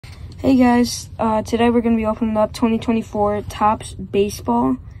Hey guys, today we're going to be opening up 2024 Topps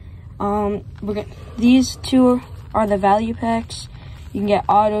Baseball. These two are the value packs. You can get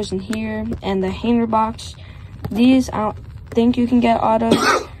autos in here and the hanger box. These, I don't think you can get autos.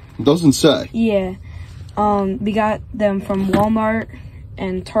 Doesn't say. Yeah. We got them from Walmart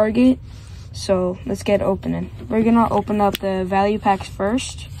and Target. So let's get opening. We're going to open up the value packs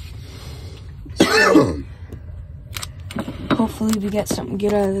first. So, hopefully we get something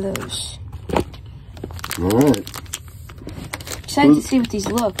good out of those. All right. Excited to see what these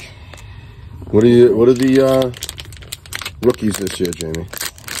look. What are the rookies this year, Jamie?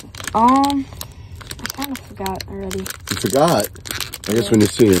 I kind of forgot already. You forgot? I guess when you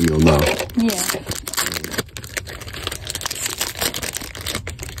see them, you'll know. Yeah.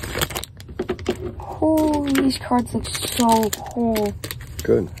 Oh, these cards look so cool.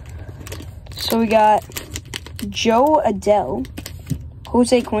 Good. So we got Joe Adele,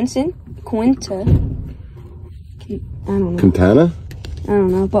 Jose Quinta. I don't know. Quintana? I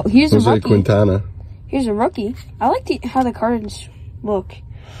don't know, but here's a Jose rookie. Quintana. Here's a rookie. I like how the cards look.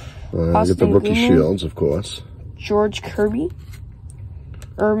 You get the rookie shields, of course. George Kirby,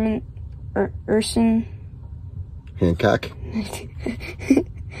 Urson Hancock.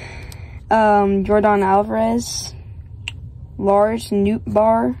 Jordan Alvarez, Lars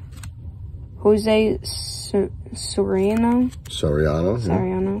Nootbaar, Jose Soriano.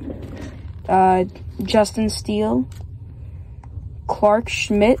 Justin Steele, Clark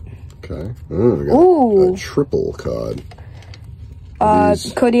Schmidt. Okay. Oh, we got a triple card.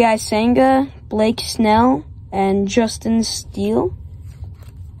 Cody Isanga, Blake Snell, and Justin Steele.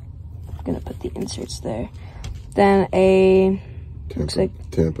 I'm gonna put the inserts there. Then looks like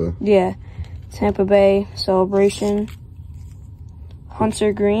Tampa. Yeah, Tampa Bay Celebration.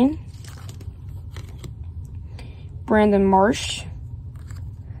 Hunter Green, Brandon Marsh,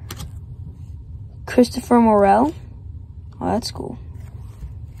 Christopher Morel. Oh, that's cool.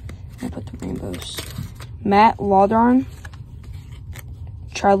 I'll put the rainbows. Matt Waldron,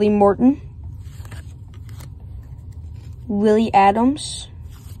 Charlie Morton, Willie Adams,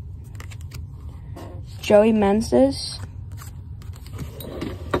 Joey Menendez,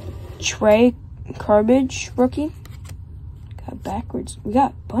 Trey Carbage, rookie. Got backwards. We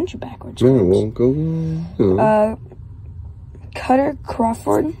got a bunch of backwards. Yeah, we'll go. Cutter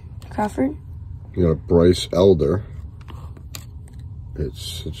Crawford. You got Bryce Elder.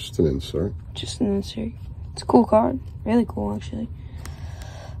 It's just an insert. Just an insert. It's a cool card. Really cool, actually.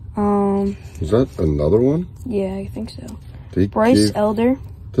 Is that another one? Yeah, I think so. Bryce Elder.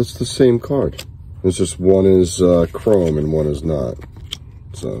 That's the same card. It's just one is chrome and one is not.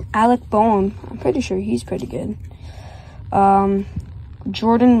 So Alec Boehm. I'm pretty sure he's pretty good.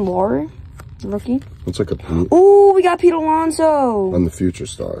 Jordan Lawler, rookie. it's like a Ooh, we got Pete Alonso. on the Future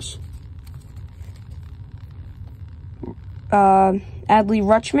Stars. Adley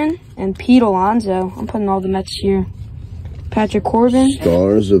Rutschman and Pete Alonso. I'm putting all the Mets here. Patrick Corbin.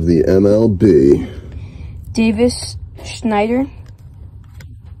 Stars of the MLB. Davis Schneider.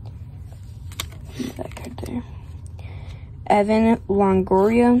 That card there. Evan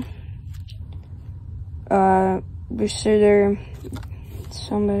Longoria. Visitor.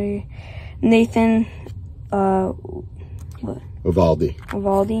 Somebody. Nathan. What?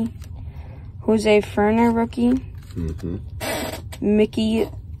 Evaldi. Jose Ferner, rookie. Mickey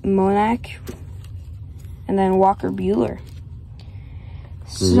Monak. And then Walker Buehler.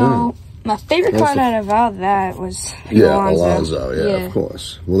 So, my favorite card out of all that was Alonso. Yeah, of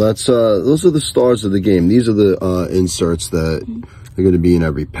course. Well, that's those are the stars of the game. These are the inserts that are going to be in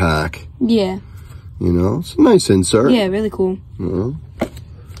every pack. Yeah. You know, it's a nice insert. Yeah, really cool.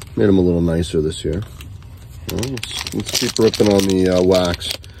 Made them a little nicer this year. Let's keep ripping on the wax.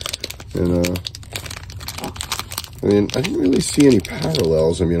 And I mean, I didn't really see any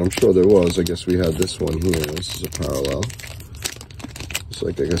parallels. I mean, I'm sure there was. I guess we had this one here. This is a parallel. It's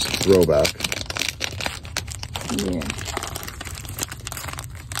like, I guess, a throwback. Yeah.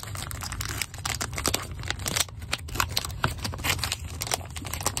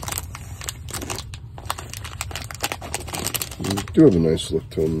 You do have a nice look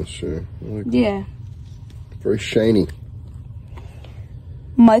to them this year. I like Yeah. Very shiny.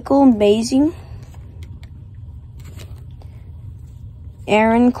 Michael Mazing.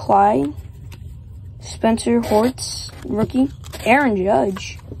 Aaron Clyde. Spencer Hortz, rookie. Aaron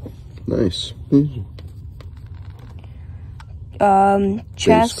Judge. Nice. Chess.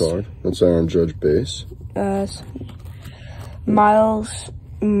 Base card. That's Aaron Judge base. Miles.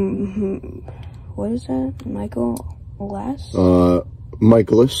 What is that? Michael Lass?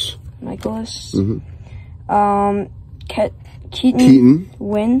 Michaelis. Michaelis. Keaton.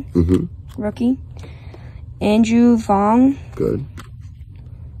 Win. Rookie. Andrew Vaughn. Good.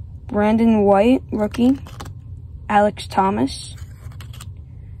 Brandon White. Rookie. Alex Thomas.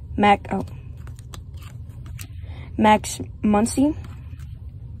 Max Muncy.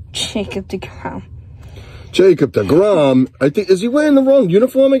 Jacob deGrom. Jacob deGrom. I think, is he wearing the wrong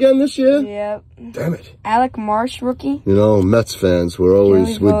uniform again this year? Yep. Damn it. Alec Marsh, rookie. You know, Mets fans, we're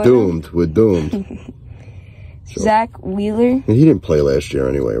doomed. We're doomed. Zach Wheeler. He didn't play last year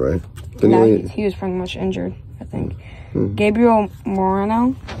anyway, right? No, he was pretty much injured, I think. Gabriel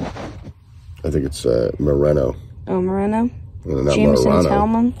Moreno. I think it's Moreno. Oh, Moreno. Not Jameson Morano.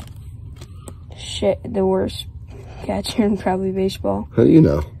 Tillman. Shit, the worst catcher in probably baseball. How do you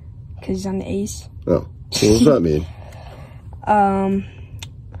know? Because he's on the A's. Oh, what does that mean?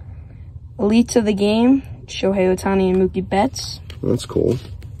 Elites of the game, Shohei Ohtani and Mookie Betts. That's cool.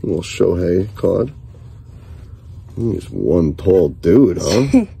 A little Shohei card. He's one tall dude,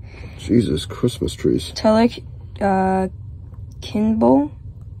 huh? Jesus, Christmas trees. Tulloch Kimball.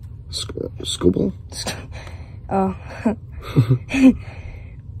 Scooble? Oh.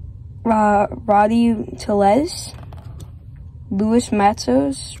 Roddy Tellez. Luis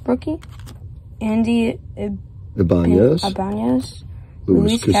Matos, rookie. Andy Ibanez.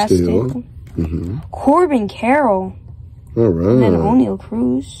 Luis Castillo. Corbin Carroll. All right. And then O'Neal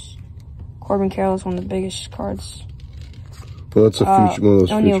Cruz. Corbin Carroll is one of the biggest cards. Well, that's a future, one of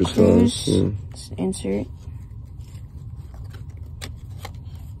those O'Neal future Cruz. stars. Yeah. Let's insert.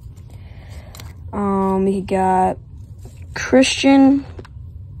 We got Christian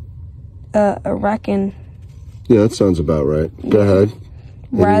Arakin. Yeah, that sounds about right. Go ahead.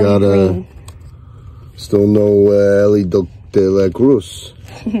 Riley you got, Green. Still no Eli de la Cruz.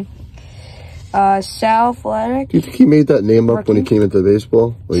 Sal Fladek. Do you think he made that name up when he came into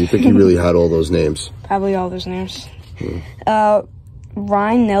baseball? Or you think he really had all those names? Probably all those names.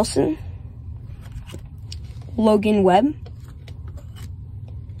 Ryan Nelson. Logan Webb.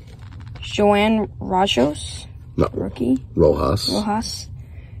 Joanne Rajos. No. Rookie. Rojas.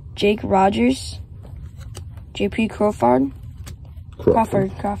 Jake Rogers. JP Crawford.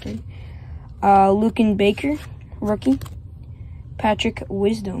 Lucan Baker. Rookie. Patrick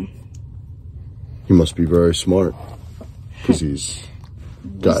Wisdom. He must be very smart. Because he's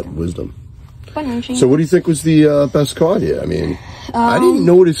got wisdom. So what do you think was the best card here? I mean, I didn't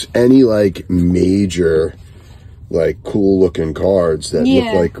notice any, like, major, like, cool-looking cards that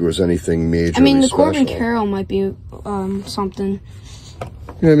looked like there was anything major. I mean, the Corbin Carroll might be something.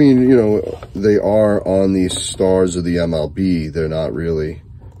 I mean, you know, they are on the stars of the MLB. They're not really.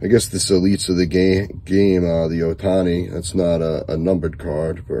 I guess this Elites of the game, the Ohtani, that's not a numbered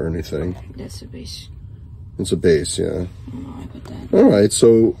card or anything. That's a base. It's a base, yeah. I put that. All right,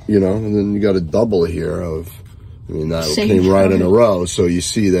 so, you know, and then you got a double here of, I mean, that Same came right card. in a row, so you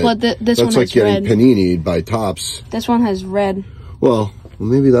see that. But this that's one like has getting red. panini'd by Topps. This one has red. Well,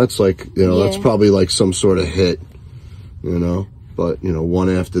 maybe that's like, you know, that's Yeah. probably like some sort of hit, you know, but, you know, one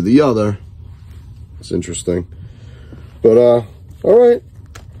after the other. It's interesting. But, all right.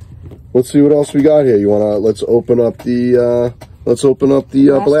 Let's see what else we got here. You wanna, let's open up the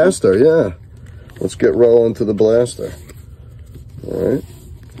blaster. Yeah. Let's get rolling to the blaster. All right.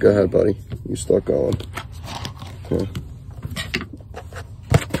 Go ahead, buddy. You start going. Okay.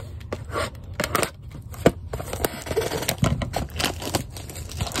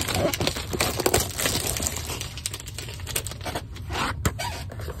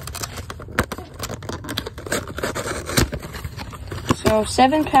 So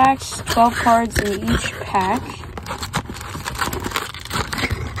 7 packs, 12 cards in each pack.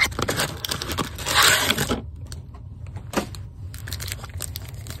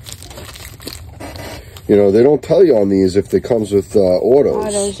 You know, they don't tell you on these if it comes with autos.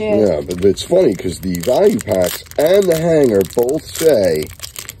 Autos, yeah. Yeah, but it's funny because the value packs and the hanger both say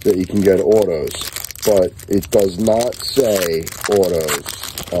that you can get autos, but it does not say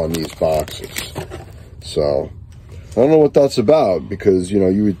autos on these boxes. So I don't know what that's about, because, you know,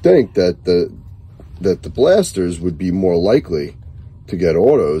 you would think that the blasters would be more likely to get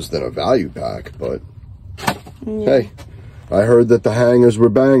autos than a value pack, but hey, I heard that the hangers were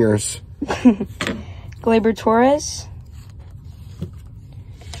bangers. Gleyber Torres.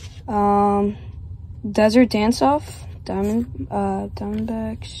 Desert Dance-Off.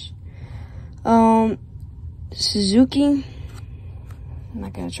 Diamondbacks. Suzuki. I'm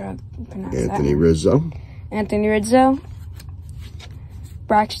not going to try to pronounce that. Anthony Rizzo.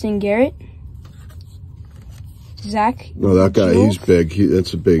 Braxton Garrett. Zach. No, that guy, Jewell. he's big.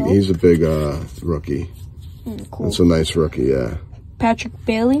 He's a big rookie. Cool. That's a nice rookie, yeah. Patrick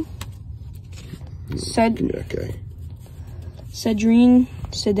Bailey. Okay. Sedane,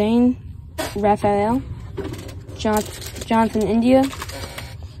 Raphael, Jonathan India.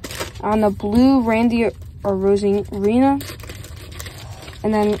 On the blue, Randy Rosarina.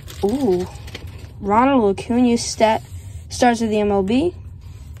 And then, ooh, Ronald Acuna stars of the MLB.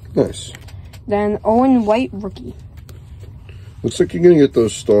 Nice. Then Owen White, rookie. Looks like you're going to get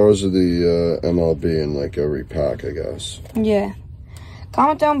those stars of the MLB in like every pack, I guess. Yeah.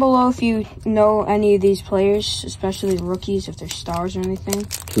 Comment down below if you know any of these players, especially the rookies, if they're stars or anything.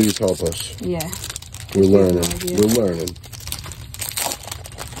 Please help us. Yeah. We're learning. We're learning.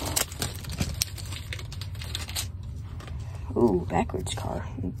 Ooh, backwards car.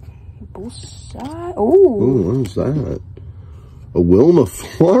 Both sides. Ooh. Ooh, what is that? A Wilmer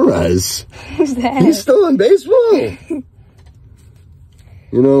Flores. Who's that? He's still in baseball.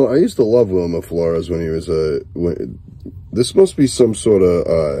 You know, I used to love Wilmer Flores when he was this must be some sort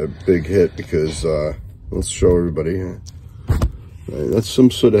of big hit because let's show everybody. Right, that's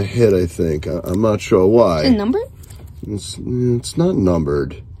some sort of hit, I think. I'm not sure why. Is it numbered? It's not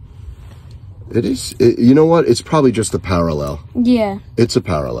numbered. It is. You know what? It's probably just a parallel. Yeah. It's a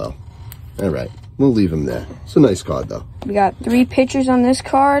parallel. All right. We'll leave him there. It's a nice card, though. We got 3 pitchers on this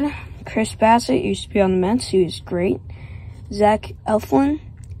card. Chris Bassett used to be on the Mets. He was great. Zach Eflin.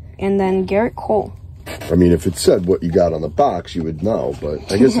 And then Garrett Cole. I mean, if it said what you got on the box, you would know. But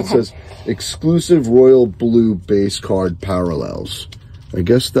I guess it says exclusive royal blue base card parallels. I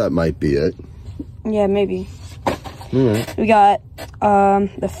guess that might be it. Yeah, maybe. All right. We got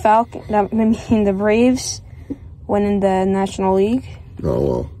the Braves winning the National League. Oh,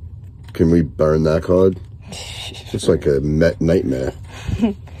 well. Can we burn that card? It's like a Met nightmare.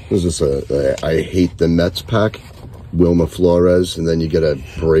 This is I hate the Mets pack. Wilmer Flores, and then you get a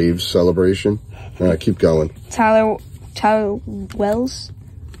Braves celebration. All right, keep going. Tyler Wells.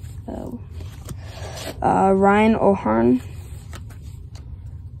 Ryan O'Hearn.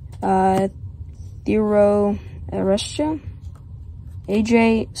 Theo Arestia.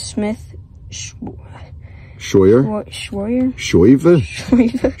 AJ Smith. Schwarber.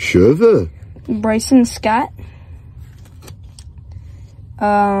 Bryson Scott.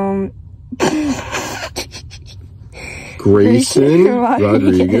 Grayson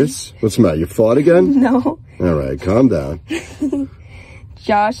Rodriguez. What's the matter? You fought again? No. All right, calm down.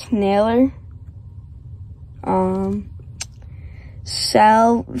 Josh Naylor.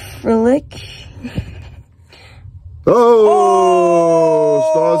 Sal Frelick. Oh!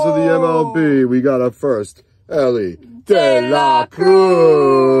 Stars of the MLB. We got our first. Ellie De La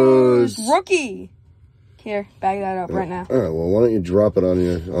Cruz. Rookie. Here, bag that up right now. All right, well, why don't you drop it on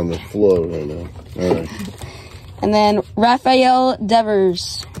the floor right now? All right. And then Rafael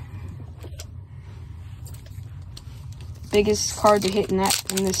Devers. Biggest card to hit in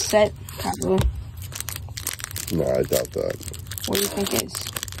this set, probably. No, I doubt that. What do you think it is?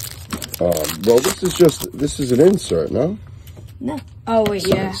 Well, this is an insert, no? No. Oh wait,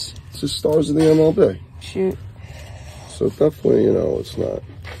 yeah. It's just stars of the MLB. Shoot. So definitely, you know, it's not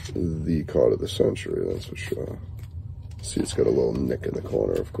the card of the century, that's for sure. See, it's got a little nick in the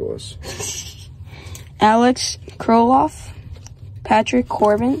corner, of course. Alex Kroloff, Patrick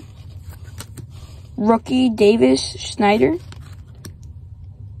Corbin, rookie Davis Schneider,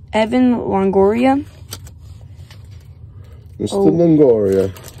 Evan Longoria, Mr.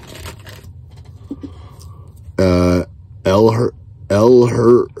 Longoria, El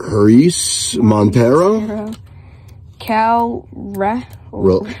Harris Montero, Cal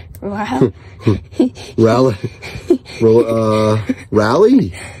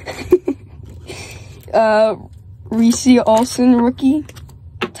Rally. Reese Olson, rookie.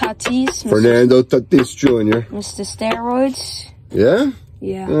 Tatis. Fernando Tatis Jr. Mr. Steroids. Yeah?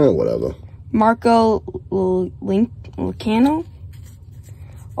 Yeah. Whatever. Marco Lucano.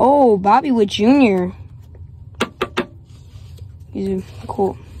 Oh, Bobby Witt Jr. He's a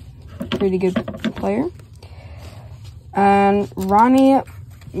cool, pretty good player. And Ronnie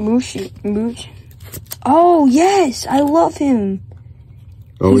Mooch. Oh, yes. I love him.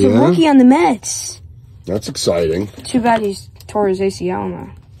 Oh, He's a rookie on the Mets. That's exciting. Too bad he's tore his ACL in the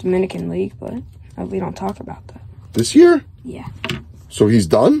Dominican League, but we don't talk about that. This year? Yeah. So he's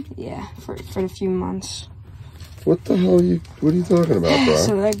done? Yeah, for a few months. What the hell what are you talking about, bro?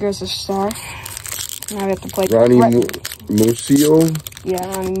 So that goes a star. Now we have to play Ronnie Musio? Yeah,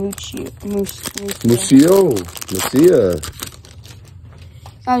 Ronnie Musio. Musia.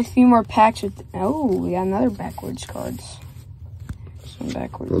 Got a few more packs with... Oh, we got another backwards cards. Some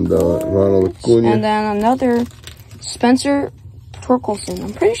backwards And cards. Ronald Acuna. And then another Spencer Torkelson.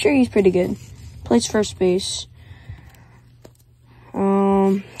 I'm pretty sure he's pretty good. Plays first base.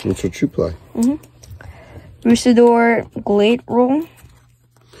 That's what you play. Lucidor Glade Roll.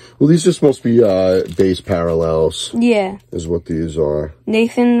 Well, these are supposed to be base parallels. Yeah. Is what these are.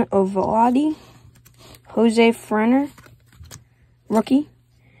 Nathan Ovaladi. Jose Frenner. Rookie.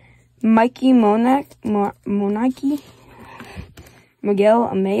 Mikey Monaki. Miguel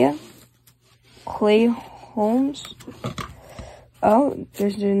Amaya. Clay Holmes. Oh,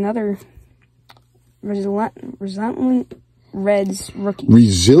 there's another Resilient Reds rookie.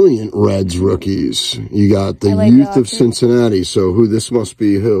 Resilient Reds rookies. You got the Youth of Cincinnati. So this must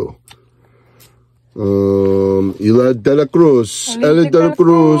be who? Eli De La Cruz. Eli De La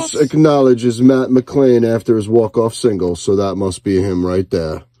Cruz acknowledges Matt McClain after his walk-off single. So that must be him right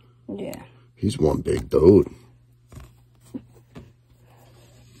there. Yeah. He's one big dude.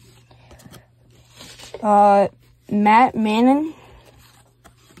 Matt Manning.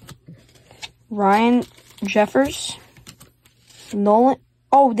 Ryan Jeffers. Nolan.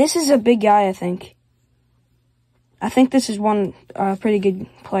 Oh, this is a big guy, I think. I think this is one pretty good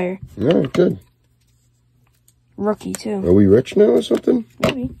player. All right, good. Rookie, too. Are we rich now or something?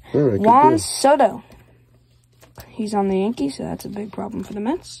 Maybe. All right, Juan Soto. He's on the Yankees, so that's a big problem for the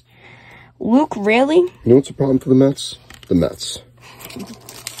Mets. Luke Raley. You know what's a problem for the Mets? The Mets.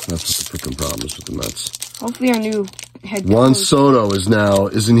 That's what the freaking problem is with the Mets. Hopefully our new head coach. Juan Soto is now,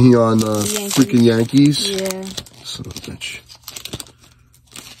 isn't he on the freaking Yankees? Yeah. Son of a bitch.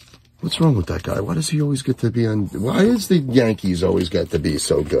 What's wrong with that guy? Why does he always get to be on, why does the Yankees always get to be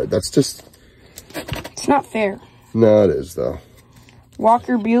so good? That's just. It's not fair. No, it is, though.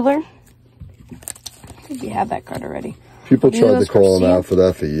 Walker Buehler. I think you have that card already. People tried to call him out for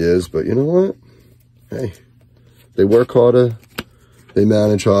that for years, but you know what? Hey, they work harder. They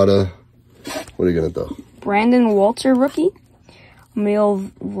manage harder. What are you going to do? Brandon Walter, rookie.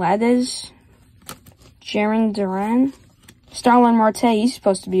 Emil Vladez. Jaron Duran. Starlin Marte, he's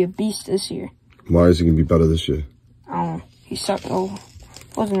supposed to be a beast this year. Why is he going to be better this year? I don't know. He sucked. Oh,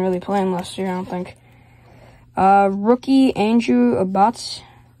 wasn't really playing last year, I don't think. Rookie Andrew Abbott.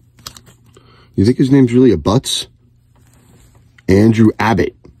 You think his name's really Abbott? Andrew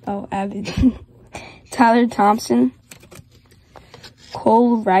Abbott. Oh, Abbott. Tyler Thompson.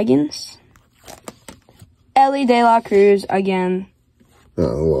 Cole Ragans. Ellie De La Cruz again.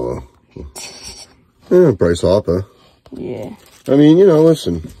 Oh, well. Bryce Harper. Yeah. I mean, you know,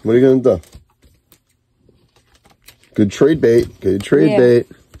 listen. What are you going to do? Good trade bait. Good trade bait.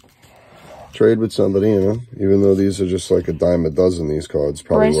 Trade with somebody, you know. Even though these are just like a dime a dozen, these cards.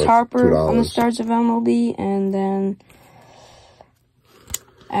 Probably Bryce worth Harper $2. on the Stars of MLB. And then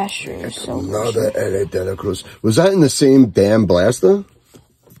Astros. Another Ellie De La Cruz. Was that in the same damn blaster?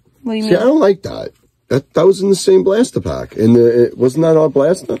 What do you See, mean? I don't like that. That was in the same blaster pack. Wasn't that our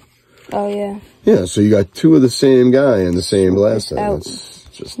blaster? Oh, yeah. Yeah, so you got two of the same guy in the same blaster. That's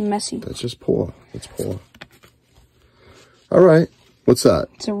just messy. That's just poor. That's poor. All right. What's that?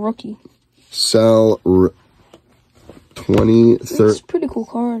 It's a rookie. Sal 2030. It's a pretty cool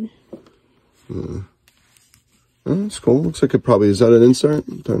card. That's cool. Looks like it probably, is that an insert?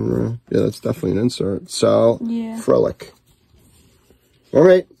 Turn around. Yeah, that's definitely an insert. Sal Frelick. All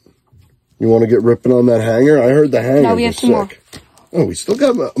right. You want to get ripping on that hanger? I heard the hanger. No, we have two more. Oh, we still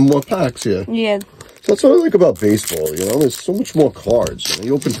got more packs here. Yeah. That's what I like about baseball, you know? There's so much more cards.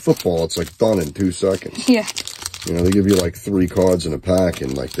 You open football, it's like done in 2 seconds. Yeah. You know, they give you like 3 cards in a pack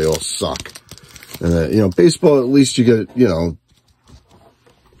and like they all suck. And, you know, baseball, at least you get, you know,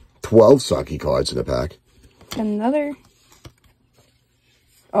 12 sucky cards in a pack. Another.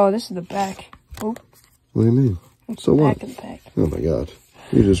 Oh, this is the back. Oh. What do you mean? It's So the what? back of the pack. Oh my God.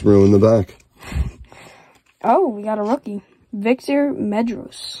 You just ruined the back. Oh, we got a rookie. Victor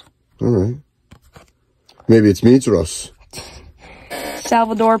Medros. All right. Maybe it's Mitros.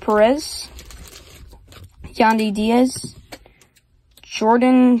 Salvador Perez. Yandy Diaz.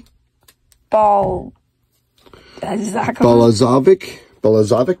 Jordan Balazovic.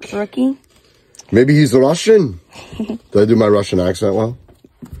 Rookie. Maybe he's Russian. Did I do my Russian accent well?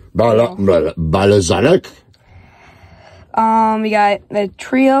 Balazovic. We got the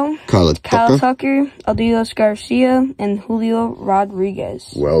trio. Kyle Tucker, Adelis Garcia, and Julio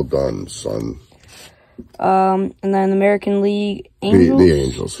Rodriguez. Well done, son. And then American League Angels. The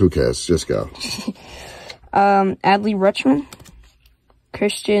Angels. Who cares? Just go. Adley Rutschman.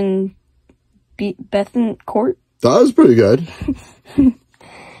 Christian Bethancourt. That was pretty good.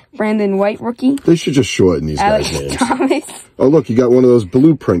 Brandon White, rookie. They should just shorten these guys' Alex names. Thomas. Oh, look, you got one of those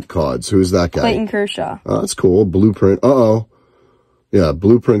blueprint cards. Who's that guy? Clayton Kershaw. Oh, that's cool. Blueprint. Uh-oh. Yeah,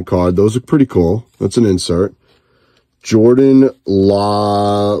 blueprint card. Those are pretty cool. That's an insert. Jordan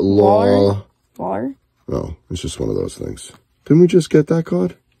Waller. Oh, it's just one of those things. Didn't we just get that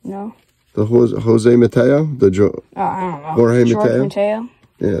card? No. The Jose Mateo? I don't know. Jorge George Mateo?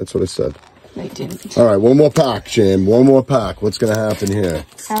 Yeah, that's what I said. They didn't. All right, one more pack, Jim. One more pack. What's going to happen here?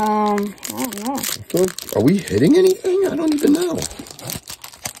 I don't know. Are we hitting anything? I don't even know.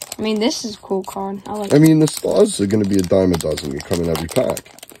 I mean, this is a cool card. I mean, the stars are going to be a dime a dozen. You come in every pack.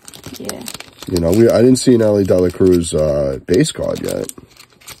 Yeah. You know, I didn't see an Ellie De La Cruz base card yet.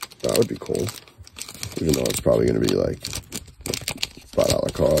 That would be cool. Even though it's probably going to be like a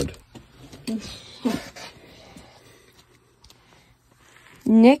 $5 card.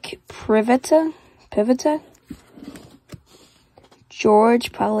 Nick Pivetta,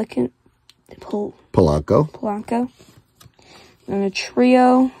 George Polanco, and a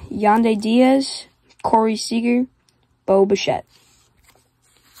trio: Yandy Diaz, Corey Seager, Bo Bichette.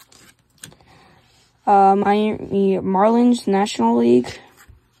 Miami Marlins, National League.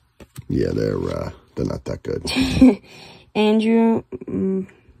 Yeah, they're not that good. Andrew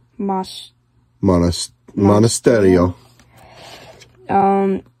Monasterio.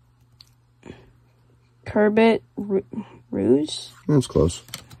 Kerbert Ruse. That's close.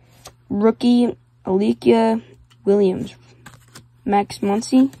 Rookie Alicia Williams. Max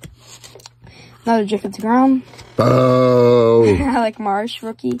Muncy. Another Jacob DeGrom. Oh. Alec Marsh,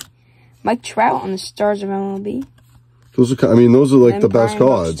 rookie. Mike Trout on the Stars of MLB. Those are like And the best Brian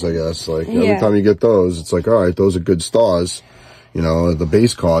cards, Buxton. I guess. Like Yeah. every time you get those, it's like, all right, those are good stars. You know, the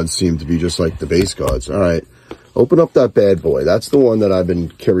base cards seem to be just like the base cards. All right, open up that bad boy. That's the one that I've been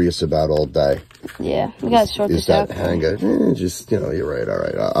curious about all day. Yeah, we gotta sort Is this out. that hanger? Just, you know, you're right. All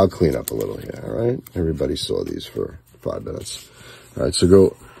right, I'll clean up a little here. All right, everybody saw these for 5 minutes. All right, so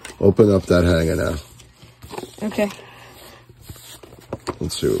go open up that hanger now. Okay.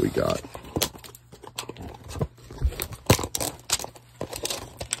 Let's see what we got.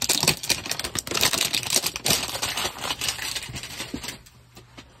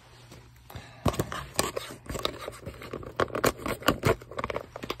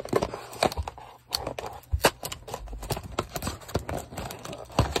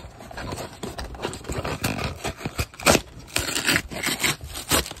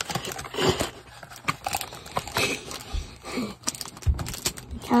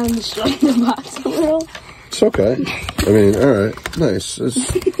 Kind of destroyed the box a little. It's okay. I mean, all right, nice.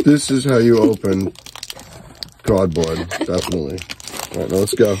 This is how you open cardboard, definitely. All right, now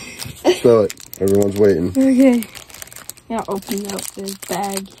let's go. Let's do it. Everyone's waiting. Okay. Now open up this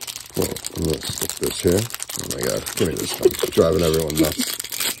bag. Well, I'm gonna stick this here. Oh my god, give me this thing. It's driving everyone nuts.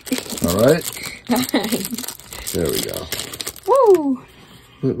 All right. There we go. Woo!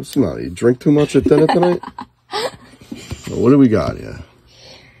 What's the matter? You drink too much at dinner tonight? Well, what do we got here?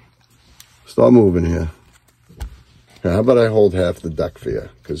 Start moving here. How about I hold half the deck for you?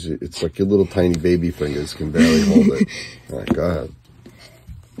 Because it's like your little tiny baby fingers can barely hold it. All right, go ahead.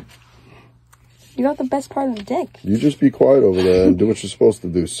 You got the best part of the deck. You just be quiet over there and do what you're supposed to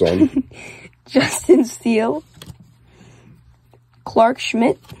do, son. Justin Steele. Clark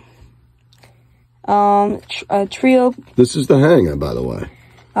Schmidt. A trio. This is the hanger, by the way.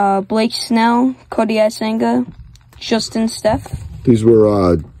 Blake Snell, Cody Asenga, Justin Steff. These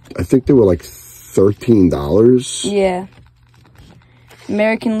were, I think they were like $13. Yeah.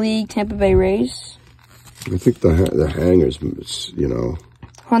 American League, Tampa Bay Rays. I think the hangers, you know.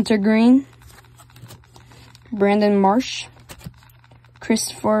 Hunter Green. Brandon Marsh.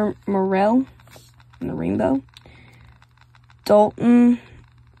 Christopher Morel in the rainbow. Dalton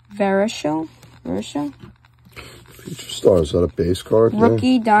Varisho. Future Stars, is that a base card? Rookie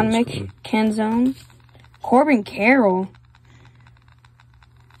Yeah, Dominic Canzone. Corbin Carroll.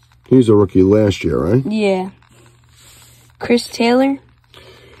 He was a rookie last year, right? Yeah. Chris Taylor.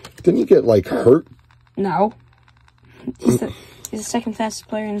 Didn't he get, like, hurt? No. He's the second fastest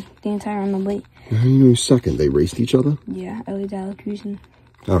player in the entire MLB. How do you know he's second? They raced each other? Yeah, Ellie De La Cruz.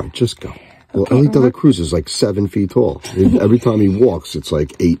 All right, just go. Well, Okay, Ellie De La Cruz is like 7 feet tall. Every time he walks, it's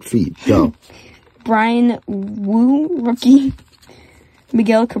like 8 feet. Go. Brian Wu, rookie.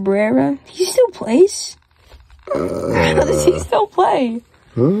 Miguel Cabrera. He still plays? How does he still play?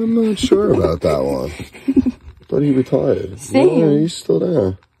 I'm not sure about that one. Thought he retired. Same. Yeah, he's still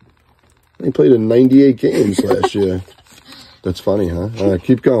there. He played in 98 games last year. That's funny, huh? All right,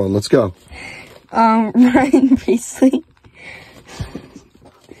 keep going. Let's go. Ryan Priestley.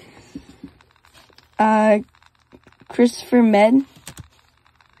 Christopher Med.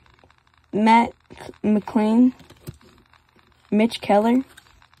 Matt McLean. Mitch Keller.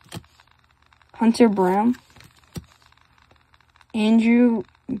 Hunter Brown. Andrew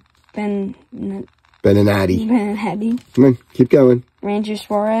Beninati. Beninati. Come on, keep going. Ranger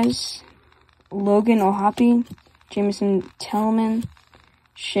Suarez. Logan Ohapi. Jameson Tillman.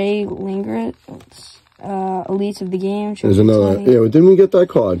 Shea Lingard. Elites of the game. There's another. Yeah, didn't we get that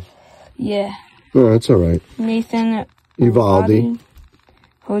card? Yeah. Oh, that's all right. Nathan Eovaldi.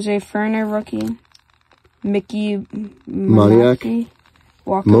 Jose Ferner, rookie. Mickey Moniak.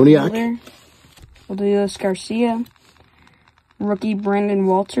 Walker Moniak. Buehler, Adolis Garcia. Rookie Brandon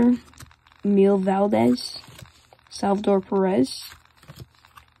Walter. Emil Valdez. Salvador Perez.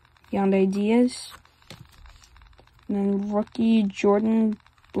 Yonder Diaz. And then rookie Jordan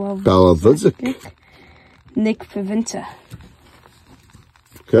Balavizic. Nick Paventa.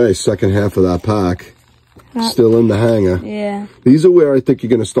 Okay, second half of that pack. Still in the hanger. Yeah. These are where I think you're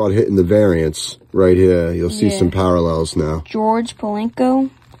going to start hitting the variants right here. You'll see some parallels now. George Polanco.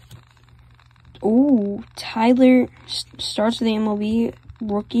 Ooh, Tyler starts with the MLB.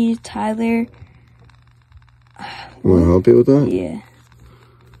 Rookie Tyler. Want to help you with that? Yeah.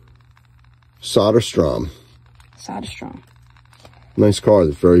 Soderstrom. Soderstrom. Nice card.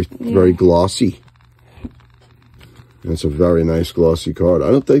 It's very glossy. That's a very nice glossy card. I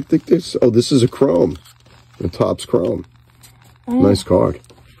don't think this. Oh, this is a chrome. The top's chrome. Nice card.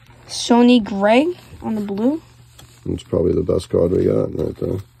 Sonny Gray on the blue. It's probably the best card we got right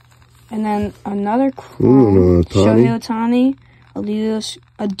there. And then another chrome. Shohei Ohtani.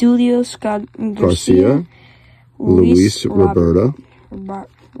 Adulio Scott Garcia. Luis Roberto.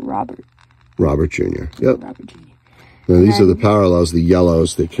 Robert Jr. Yep. Robert Jr. Now these are the parallels, the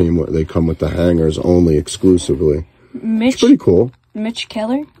yellows that they come with the hangers only exclusively. It's pretty cool. Mitch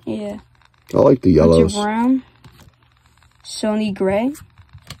Keller, yeah. I like the yellows. Hunter Brown. Sonny Gray. I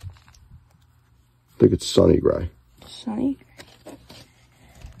think it's Sonny Gray. Sonny.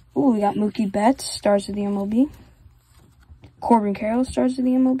 Ooh, we got Mookie Betts, stars of the MLB. Corbin Carroll, stars of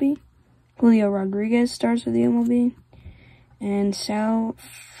the MLB. Julio Rodriguez, stars of the MLB. And Sal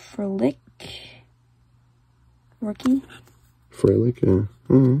Frelick, rookie. Frelick, yeah.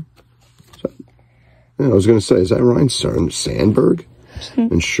 Yeah, I was going to say, is that Ryan Sandberg?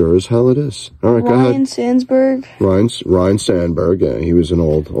 And sure as hell it is. All right, go ahead. Ryan Sandberg. Ryan Sandberg, yeah, he was an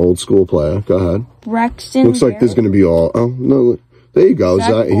old school player. Go ahead. Braxton Looks like there's going to be all... Oh, no, there you go.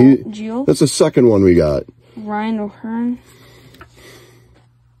 That's the second one we got. Ryan O'Hearn.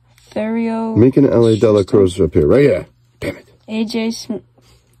 Ferio. Making L.A. Dela Cruz up here. Right here. Damn it. AJ Smith.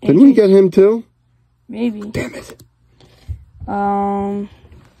 Didn't we get him too? Maybe. Damn it.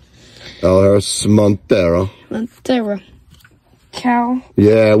 Elvis Montero. Cal.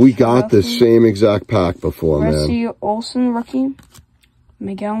 Yeah, we got the same exact pack before, Jesse man. Olsen, rookie.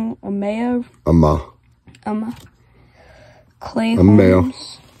 Miguel Amaya. Clay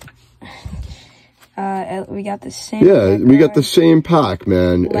Holmes. We got the same. Yeah, we got the same pack,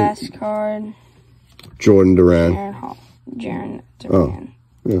 man. Last card. Jordan Duran. Jaron Duran. Oh,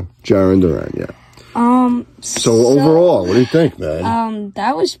 yeah, Jaron Duran. Yeah. So overall, what do you think, man?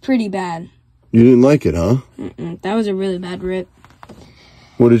 That was pretty bad. You didn't like it, huh? That was a really bad rip.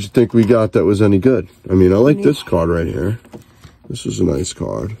 What did you think we got that was any good? I mean, I like this card right here. This is a nice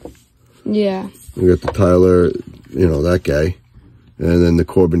card. Yeah. We got the Tyler, that guy. And then the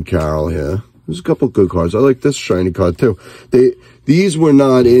Corbin Carroll here. There's a couple good cards. I like this shiny card, too. These were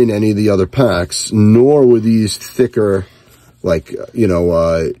not in any of the other packs, nor were these thicker,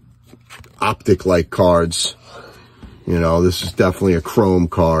 optic-like cards. This is definitely a chrome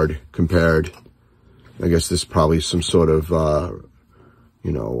card compared. I guess this is probably some sort of,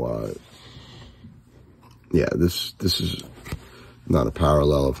 yeah, this is not a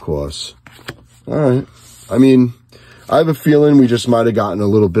parallel, of course. All right. I mean, I have a feeling we just might have gotten a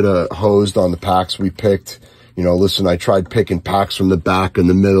little bit of hosed on the packs we picked. Listen, I tried picking packs from the back and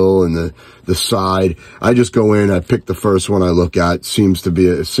the middle and the side. I just go in, I pick the first one I look at. Seems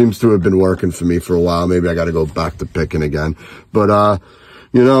to have been working for me for a while. Maybe I got to go back to picking again. But,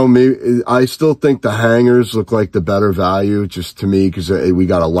 maybe I still think the hangers look like the better value just to me because we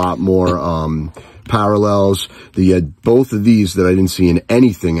got a lot more, parallels. You had both of these that I didn't see in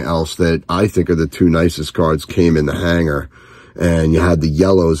anything else that I think are the two nicest cards came in the hanger. And you had the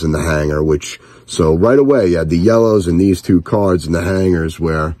yellows in the hanger, so right away you had the yellows and these two cards in the hangers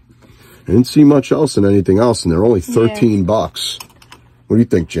where I didn't see much else in anything else, and they're only $13. What do you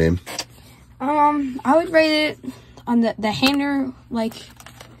think, James? I would rate it on the hanger,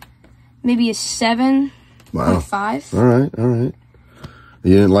 maybe a 7.5. Wow. All right.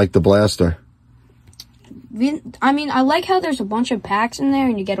 You didn't like the blaster? I mean, I like how there's a bunch of packs in there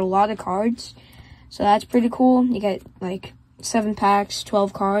and you get a lot of cards. So that's pretty cool. You get 7 packs,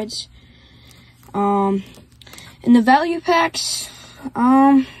 12 cards. In the value packs,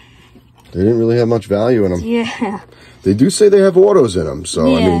 they didn't really have much value in them. Yeah. They do say they have autos in them.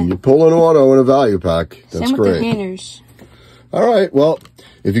 So, I mean, you pull an auto in a value pack. That's Same with great. the hangers. All right. Well,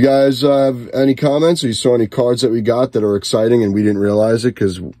 if you guys have any comments or you saw any cards that we got that are exciting and we didn't realize it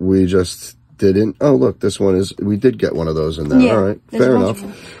because we just didn't. Oh, look, this one is, we did get one of those in there. Yeah, all right. Fair enough.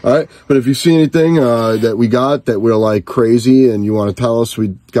 All right. But if you see anything that we got that we're like crazy and you want to tell us we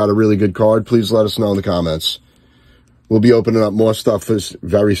got a really good card, please let us know in the comments. We'll be opening up more stuff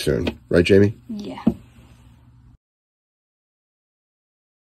very soon. Right, Jamie? Yeah.